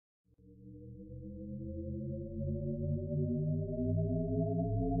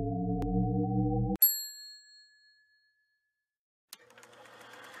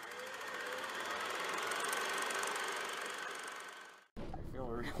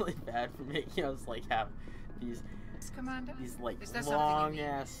really bad for making us like have these Commander? like Is there long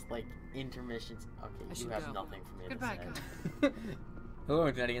ass like intermissions. Okay, you have go. nothing for me Goodbye, to say.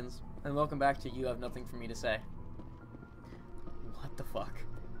 Hello, Canadians, and welcome back to You Have Nothing For Me to Say. What the fuck?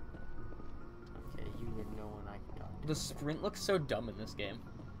 Okay, you would know when I can talk. The sprint looks so dumb in this game.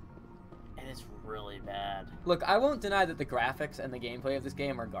 And it's really bad. Look, I won't deny that the graphics and the gameplay of this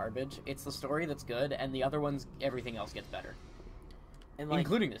game are garbage. It's the story that's good, and the other ones, everything else gets better. And like,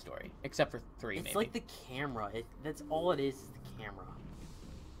 including the story, except for 3, it's maybe. like the camera. That's all it is the camera.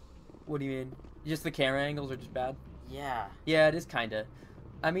 What do you mean? Just the camera angles are just bad? Yeah. Yeah, it is kinda.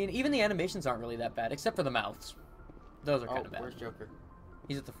 I mean, even the animations aren't really that bad, except for the mouths. Those are kinda bad. Where's Joker?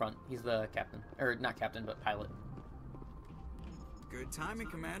 He's at the front. He's the captain. Or, not captain, but pilot. Good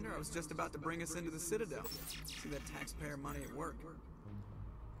timing, Commander. I was just about to bring us into the Citadel. See that taxpayer money at work.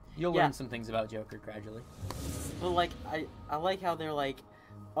 You'll learn some things about Joker gradually. But like, I like how they're like,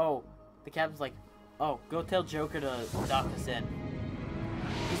 oh, the captain's like, oh, go tell Joker to dock us in.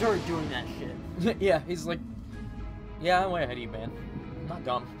 He's already doing that shit. Yeah, he's like, yeah, I'm way ahead of you, man. I'm not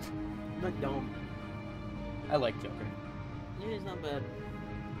dumb. Not dumb. I like Joker. Yeah, he's not bad.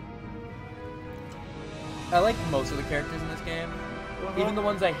 I like most of the characters in this game. Even the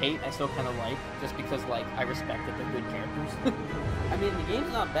ones I hate, I still kind of like, just because, like, I respect that they're good characters. I mean, the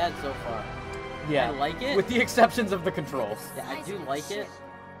game's not bad so far. Yeah. I like it. With the exceptions of the controls. Yeah, I do like it.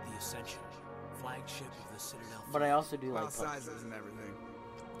 The Ascension, flagship of the Citadel. But I also do File like sizes and everything.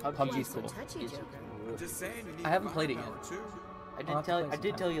 PUBG's cool. I'm just saying, you need I haven't played it firepower, yet. too. I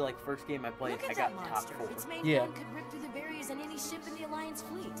did tell you, like, first game I played, I got top 4. Its main Yeah. gun could rip through the barriers in any ship in the Alliance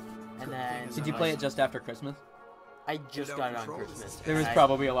fleet. And then... Did you play it just after Christmas? I just got it on Christmas. There was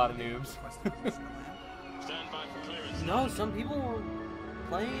probably a lot of noobs. No, some people were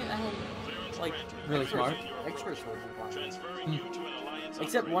playing it at like Really smart. Experts were playing.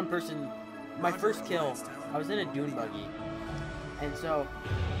 Except one person. My first kill, I was in a dune buggy, and so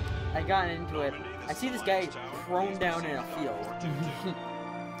I got into it. I see this guy prone down in a field.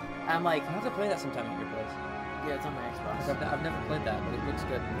 I'm like, I have to play that sometime at your place. yeah, it's on my Xbox. I've never played that, but it looks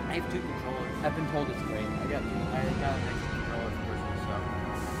good. I have 2 controllers. I've been told it's great. I got an extra controller for Christmas, so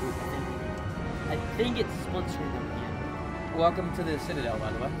I think it's split screen up again. Welcome to the Citadel,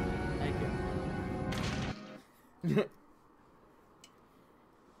 by the way. Thank you.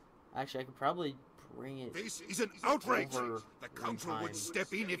 Actually, I could probably bring it. This is an outrage! Over The Council one would time.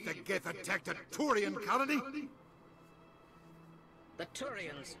 step in if the Geth attacked a Turian colony? The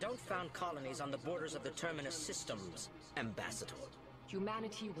Turians don't found colonies on the borders of the Terminus systems, Ambassador.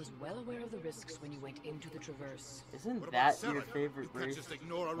 Humanity was well aware of the risks when you went into the Traverse. Isn't What about that your Saren? favorite You can't race? just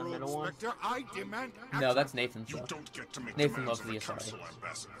ignore a The rogue middle one? spectre. I demand No, action. that's Nathan's You stuff. don't get to make Nathan demands loves of the the Asari. Council,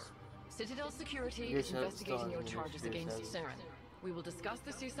 Ambassador. Citadel Security You're is so investigating strong your in charges your against says. Saren. We will discuss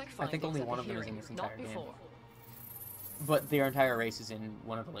the CSEC findings I think only at one the of them is in hearing, this entire not game. before. But their entire race is in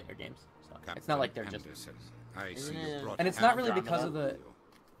one of the later games. So it's not like they're just... Anderson, I Isn't see it- you brought And it's not really Andromeda. because of the...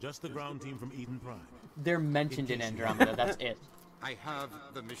 Just the ground team from Eden Prime. They're mentioned in Andromeda, that's it. I have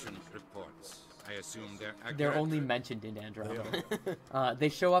the mission reports. I assume they're accurate. They're only mentioned in Andromeda. They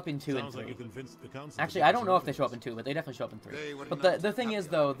show up in 2 and Sounds 3. like you convinced the Council. Actually, I don't know if they show up in 2, but they definitely show up in 3. They were But not the thing happy is,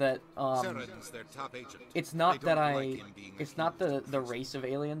 about though, that Saren's their top agent. it's not They that don't I... like him being It's not the race of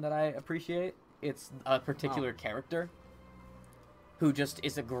alien that I appreciate. It's a particular character who just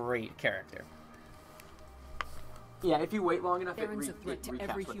is a great character. Yeah, if you wait long enough, Baron's a threat to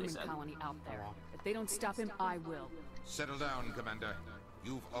every human colony out there. If they don't stop him, I will. Settle down, Commander.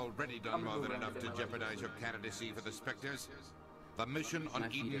 You've already done more than enough to jeopardize your candidacy for the Spectres. The mission on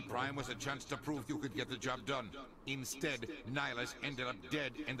Eden Prime was a chance to prove you could get the job done. Instead, Nihilus ended up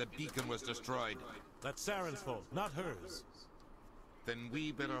dead and the beacon was destroyed. That's Saren's fault, not hers. Then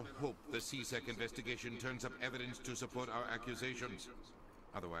we better hope the CSEC investigation turns up evidence to support our accusations.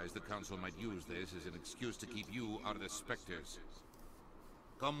 Otherwise, the Council might use this as an excuse to keep you out of the Spectres.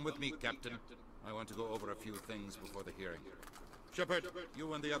 Come with me, Captain. I want to go over a few things before the hearing. Shepard,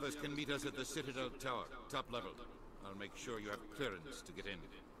 you and the others can meet us at the Citadel Tower, top level. I'll make sure you have clearance to get in.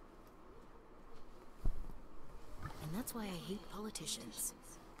 And that's why I hate politicians.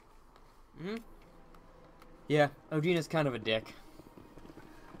 Yeah, Odina's kind of a dick.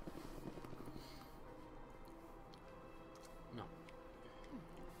 No.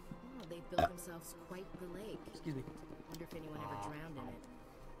 Oh, they built themselves quite the lake. Excuse me. Wonder if anyone ever drowned in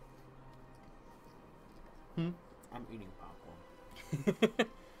it. I'm eating popcorn.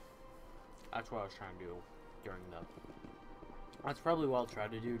 That's what I was trying to do during the... That's probably what I'll try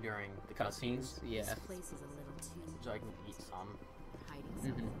to do during the cutscenes. Yeah. This place is a little too So I can eat some. hiding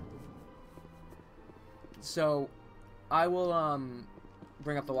something. So, I will,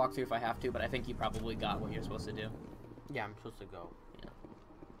 bring up the walkthrough if I have to, but I think you probably got what you're supposed to do. Yeah, I'm supposed to go. Yeah.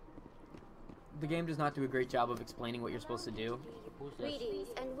 The game does not do a great job of explaining what you're supposed to do. Greetings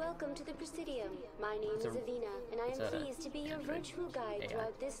and welcome to the Presidium. My name is Avina, and I am pleased to be your virtual guide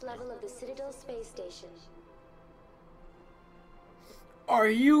throughout this level of the Citadel space station. Are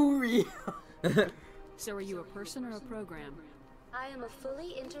you real? So are you a person or a program? I am a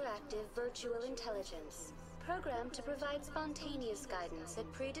fully interactive virtual intelligence, programmed to provide spontaneous guidance at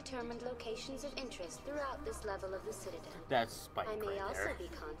predetermined locations of interest throughout this level of the Citadel. That's Spike I may right also there. be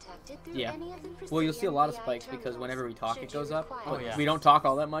contacted through Yeah. any of the Presidium Well, you'll see a lot of VI spikes because terminals, whenever we talk, should it you goes up. require But Oh, yeah. we don't talk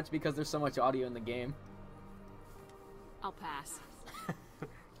all that much because there's so much audio in the game. I'll pass.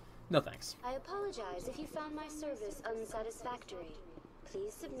 No thanks. I apologize if you found my service unsatisfactory.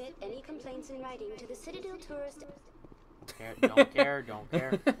 Please submit any complaints in writing to the Citadel Tourist... Don't care, don't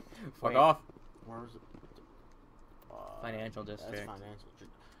care. Fuck Wait, off. Where's it? Financial district. That's financial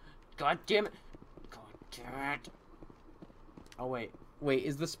district. God damn it! God damn it! Oh wait. Wait,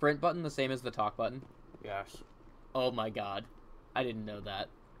 is the sprint button the same as the talk button? Yes. Oh my god. I didn't know that.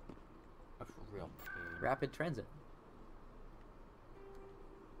 That's real pain. Rapid transit.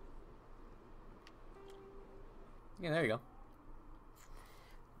 Yeah, there you go.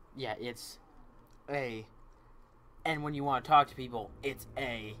 Yeah, it's A. And when you want to talk to people, it's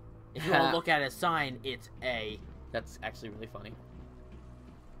A. If you want to look at a sign, it's A. That's actually really funny.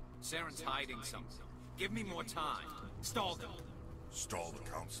 Saren's hiding something. Give me more time. Stall them. Stall the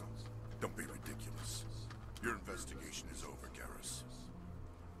council? Don't be ridiculous. Your investigation is over, Garrus.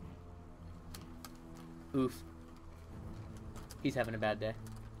 Oof. He's having a bad day.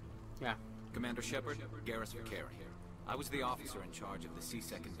 Yeah. Commander Shepard, Garrus Vakarian. I was the officer in charge of the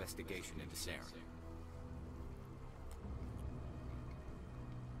C-Sec investigation into Saren.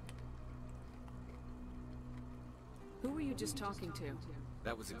 Who were you just talking to?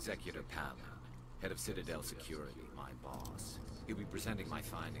 That was Executor Palin, head of Citadel Security, my boss. He'll be presenting my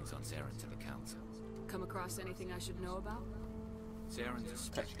findings on Saren to the Council. Come across anything I should know about? Saren's a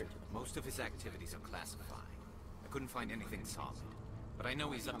Spectre. Most of his activities are classified. I couldn't find anything solid. But I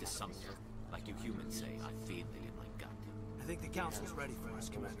know he's up to something. Like you humans say, I feel it in my gut. I think the council's ready for us,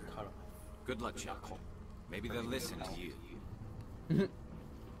 Commander. Good luck, Shepard. Maybe they'll listen to you.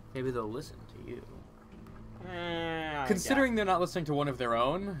 Maybe they'll listen to you. I Considering they're not listening to one of their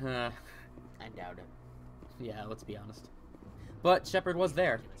own, I doubt it. Yeah, let's be honest. But Shepard was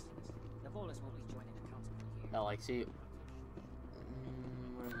there. Oh, like, see...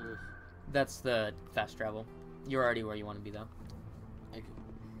 what is this? That's the fast travel. You're already where you want to be, though.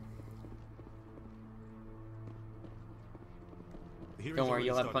 Don't worry,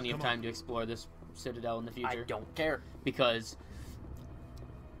 you'll have plenty of time to explore this Citadel in the future. I don't care. Because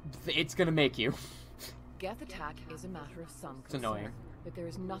it's gonna make you. Geth attack is a matter of some concern. It's annoying. But there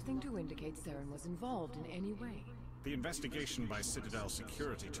is nothing to indicate Saren was involved in any way. The investigation by Citadel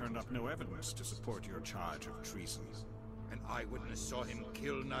Security turned up no evidence to support your charge of treason. An eyewitness saw him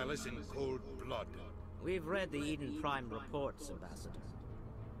kill Nihilus in cold blood. We've read the Eden Prime reports, Ambassador.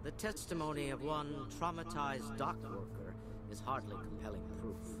 The testimony of one traumatized dock worker is hardly compelling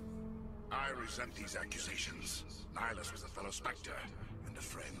proof. I resent these accusations. Nihilus was a fellow Spectre and a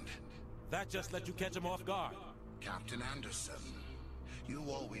friend. That just let you catch him off guard. Captain Anderson, you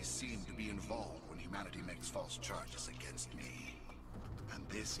always seem to be involved when humanity makes false charges against me. And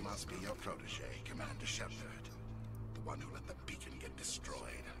this must be your protege, Commander Shepard. The one who let the beacon get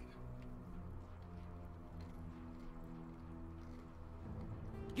destroyed.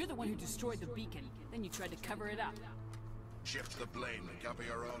 You're the one who destroyed the beacon. Then you tried to cover it up. Shift the blame to cover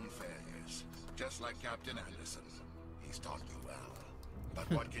your own failures. Just like Captain Anderson. He's taught you well. But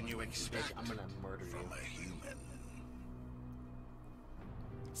what can you expect I'm gonna murder from a human?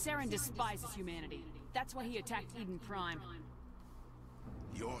 Saren despises humanity. That's why he attacked Eden Prime.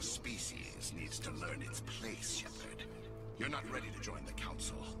 Your species needs to learn its place, Shepard. You're not ready to join the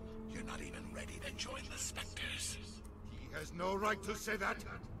Council. You're not even ready to join the Spectres. He has no right to say that.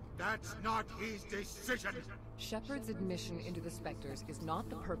 That's not his decision. Shepard's admission into the Spectres is not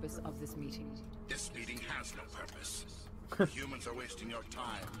the purpose of this meeting. This meeting has no purpose. Humans are wasting your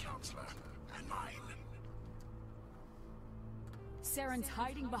time, Counselor, and mine. Saren's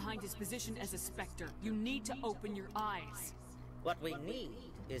hiding behind his position as a Spectre. You need to open your eyes. What we need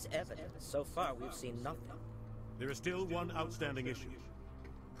is evidence. So far, we've seen nothing. There is still one outstanding issue.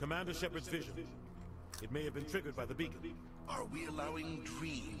 Commander Shepard's vision. It may have been triggered by the beacon. Are we allowing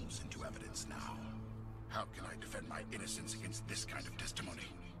dreams into evidence now? How can I defend my innocence against this kind of testimony?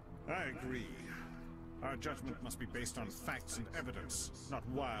 I agree. Our judgment must be based on facts and evidence, not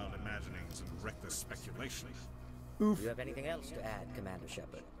wild imaginings and reckless speculation. Do you have anything else to add, Commander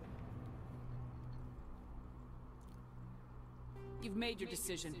Shepard? You've made your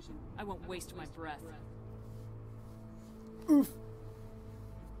decision. I won't waste my breath. Oof.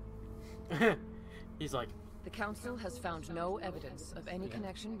 He's like... The Council has found no evidence of any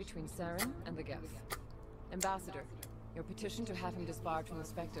connection between Saren and the Geth. Ambassador, your petition to have him disbarred from the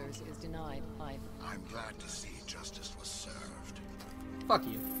Spectres is denied. I'm glad to see justice was served. Fuck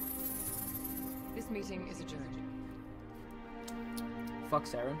you. This meeting is adjourned. Fuck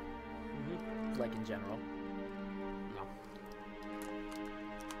Saren. Like in general. No.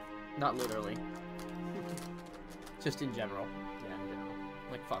 Not literally. Just in general. Yeah, in general.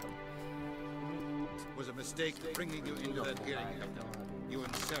 Like, fuck him. It was a mistake bringing you into that hearing. You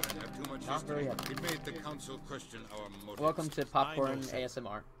and Saren have too much history. It made the council question our motives. Welcome to Popcorn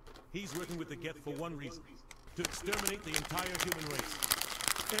ASMR. He's working with the Geth for one reason: to exterminate the entire human race.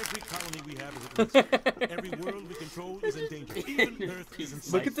 Every colony we have is at risk. Every world we control is in danger. Even Earth is in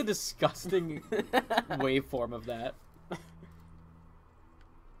sight. Look at the disgusting waveform of that.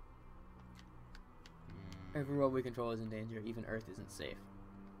 Every world we control is in danger. Even Earth isn't safe.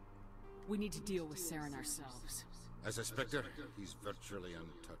 We need to deal with Saren ourselves. As a Spectre, he's virtually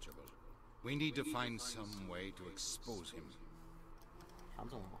untouchable. We need to find some way to expose him.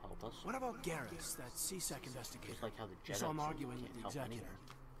 Council will help us. What about Garrus, that CSEC investigator? Just like how the You saw him Jedi arguing with the can't help executor.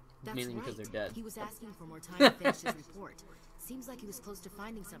 That's Mainly right. because they're dead. He was asking for more time to finish his report. Seems like he was close to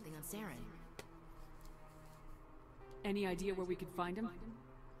finding something on Saren. Any idea where we could find him?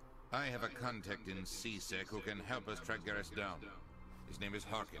 I have a contact in CSEC who can help us track Garrus down. His name is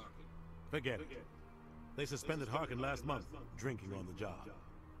Harkin. Forget it. They suspended Harkin last month, drinking on the job.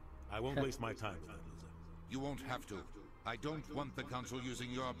 I won't waste my time with that loser. You won't have to. I don't want the Council using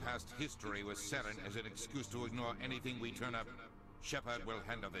your past history with Saren as an excuse to ignore anything we turn up. Shepard will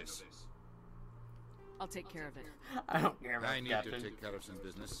handle this. I'll take care of it. I don't care about I need Captain. to take care of some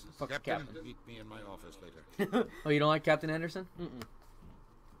business. Fuck Captain, Captain. meet me in my office later. Oh, you don't like Captain Anderson?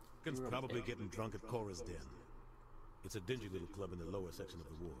 Harkin's probably getting drunk at Cora's Den. It's a dingy little club in the lower section of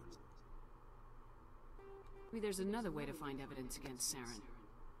the ward. Maybe there's another way to find evidence against Saren.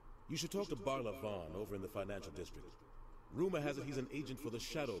 You should talk to Barla Vaughn over in the financial district. Rumor has it he's an agent for the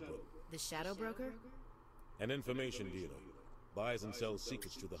Shadow Broker. The Shadow Broker? An information dealer. Buys and sells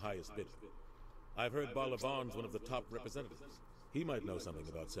secrets to the highest bidder. I've heard Barla Vaughn's one of the top representatives. He might know something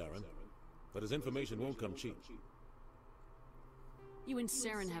about Saren, but his information won't come cheap. You and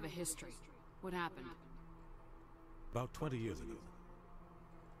Saren have a history. What happened? About 20 years ago,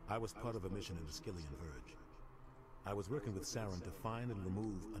 I was part of a mission in the Skillian Verge. I was working with Saren to find and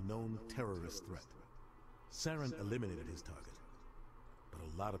remove a known terrorist threat. Saren eliminated his target, but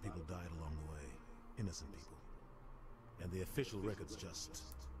a lot of people died along the way, innocent people. And the official records just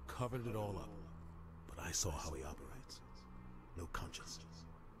covered it all up. But I saw how he operates. No conscience,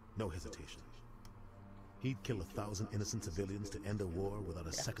 no hesitation. He'd kill 1,000 innocent civilians to end a war without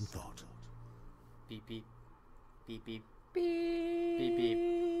a second thought. Beep beep. Beep beep. Beep beep.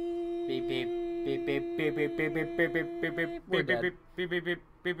 Beep beep. Beep beep. Beep beep. Beep beep. Beep beep. Beep beep. We're Beep dead. beep. Beep beep.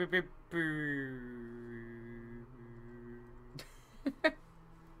 Beep beep. Beep beep.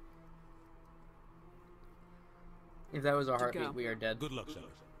 If that was our To heartbeat, go. we are dead. Good luck, Shepard.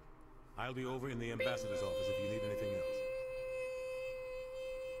 I'll be over in the ambassador's office if you need anything else.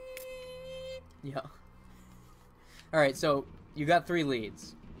 Yeah. Alright, so you got 3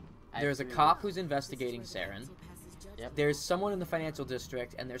 leads. There's a cop who's investigating Saren. Yep. There's someone in the financial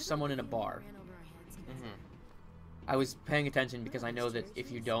district, and there's someone in a bar. I was paying attention because I know that if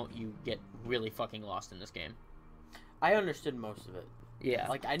you don't, you get really fucking lost in this game. I understood most of it. Yeah.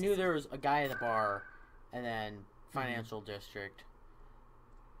 Like, I knew there was a guy at the bar, and then financial district.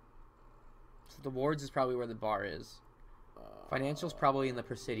 So the wards is probably where the bar is. Financial's probably in the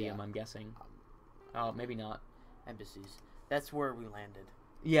Presidium, I'm guessing. Oh, maybe not. Embassies. That's where we landed.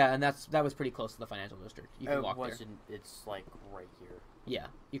 Yeah, and that was pretty close to the financial district. You can It walk there. wasn't. It's like right here. Yeah,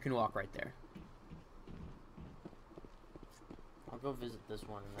 you can walk right there. I'll go visit this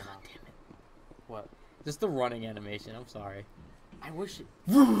one and then I'll... Damn it. What? Just the running animation, I'm sorry. I wish it...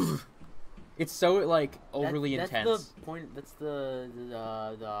 It's so, like, overly that's intense. the point... That's the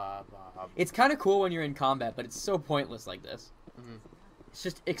It's kind of cool when you're in combat, but it's so pointless like this. Mhm. It's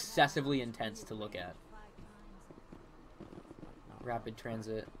just excessively intense to look at. Rapid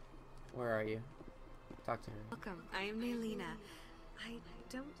transit. Where are you? Talk to her. Welcome. I am Naylina. I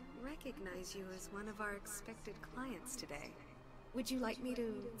don't recognize you as one of our expected clients today. Would you like me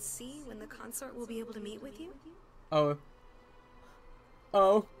to see when the consort will be able to meet with you? Oh.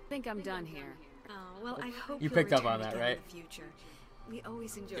 Oh. I think I'm done here. Oh, well, I hope You you'll picked up return on that, again right? In the future. We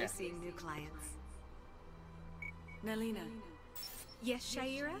always enjoy Yeah. seeing new clients. Nalina, Yes,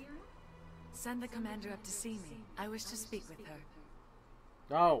 Shaira? send the commander up to see me. I wish to speak with her.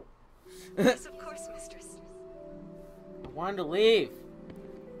 No. Yes, of course, mistress. I wanted to leave.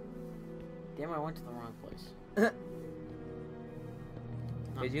 Damn, I went to the wrong place.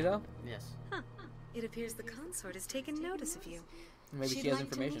 Did you though? Yes. Huh. It appears the consort has taken notice of you. Maybe She'd she has like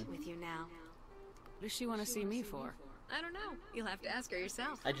information. to meet with you now. What does she want to see me for? I don't know. You'll have to ask her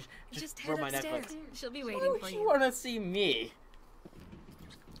yourself. I just head broke my upstairs. necklace. She'll be Why waiting would for she you. want to see me?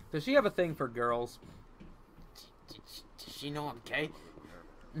 Does she have a thing for girls? Does she know I'm gay?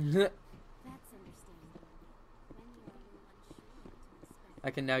 I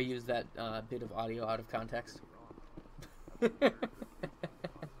can now use that bit of audio out of context.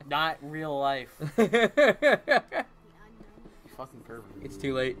 Not real life. Fucking pervert. It's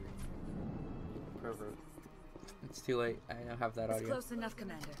too late. Pervert. It's too late. I now have that It's audio. close enough,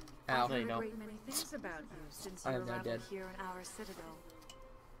 Commander. Ow. I've There heard you a go. great many things about you since I you am now arrived dead. here in our citadel.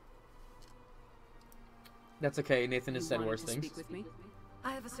 That's okay. Nathan has You said wanted worse to things. speak with me?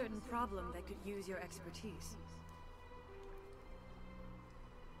 I have a certain problem that could use your expertise.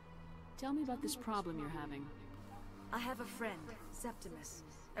 Tell me about this problem you're having. I have a friend, Septimus,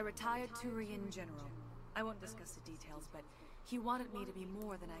 a retired Turian general. I won't discuss the details, but he wanted me to be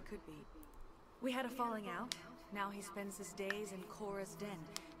more than I could be. We had a falling out. Now he spends his days in Korra's den,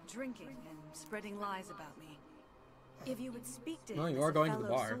 drinking and spreading lies about me. If you would speak to No, him you as are a going to the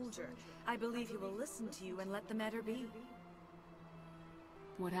fellow bar. soldier, I believe he will listen to you and let the matter be.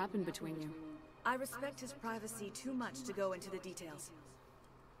 What happened between you? I respect his privacy too much to go into the details.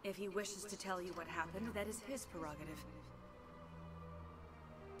 If he wishes to tell you what happened, that is his prerogative.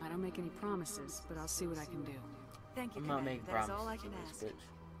 I don't make any promises, but I'll see what I can do. Thank you, I'm not Commander. making That is all I promises can to ask. this bitch.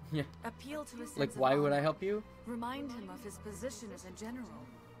 Yeah. Appeal to his sense Like, of why would I honor. help you? Remind him of his position as a general.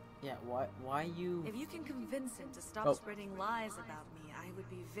 Yeah, why you... If you can convince him to stop Oh. spreading lies about me, I would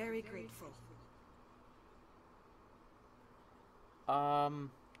be very grateful.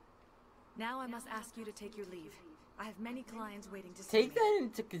 Now I must ask you to take your leave. I have many clients waiting to see Take me. that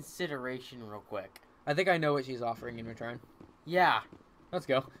into consideration real quick. I think I know what she's offering in return. Yeah. Let's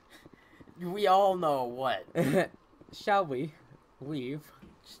go. We all know what. Shall we leave?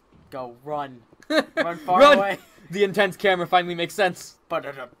 Just go, run. Run far Run! away. The intense camera finally makes sense.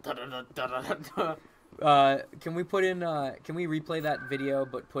 Can we put in, can we replay that video,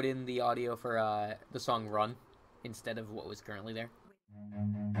 but put in the audio for, the song Run, instead of what was currently there?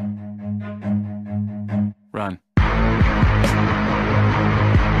 Run.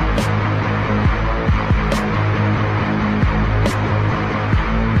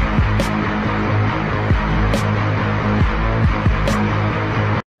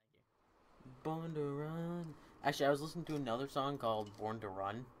 Born to Run. Actually, I was listening to another song called Born to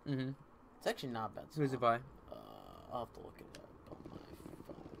Run. Mm-hmm. It's actually not a bad song. Who's it by? I'll have to look it up on my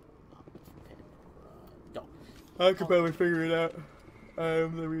phone. No. I could probably figure it out. I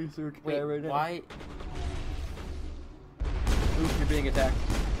am the research guy Wait, right now. why? Oops, you're being attacked.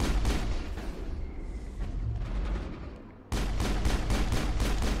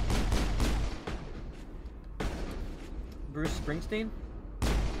 Bruce Springsteen?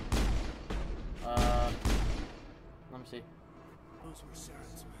 Let me see. Those were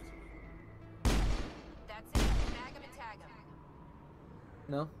Saren's men. That's it. Tag him and tag him.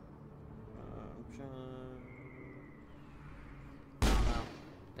 No? I'm trying... I don't know.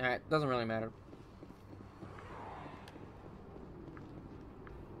 Alright, doesn't really matter.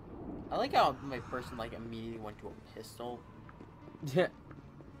 I like how my person like immediately went to a pistol. Yeah.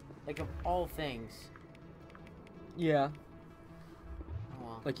 Like of all things. Yeah. Oh,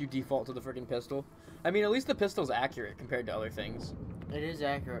 well. Like you default to the freaking pistol. I mean, at least the pistol's accurate compared to other things. It is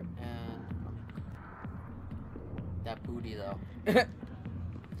accurate, and that booty though.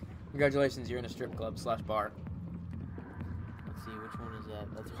 Congratulations, you're in a strip club / bar. Let's see, which one is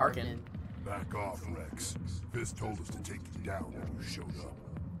that? That's Harkin. Back off, Rex. Fisk told us to take you down when you showed up.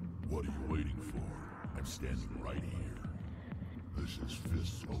 What are you waiting for? I'm standing right here. This is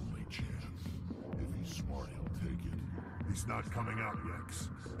Fisk's only chance. If he's smart, he'll take it. He's not coming out, Rex.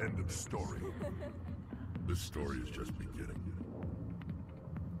 End of story. This story is just beginning.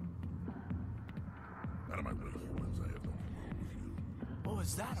 Out of my way, humans. I have no quarrel with you. What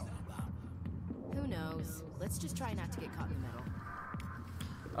was that all about? Who knows? Let's just try not to get caught in the middle.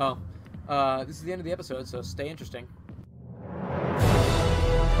 Oh. This is the end of the episode, so stay interesting.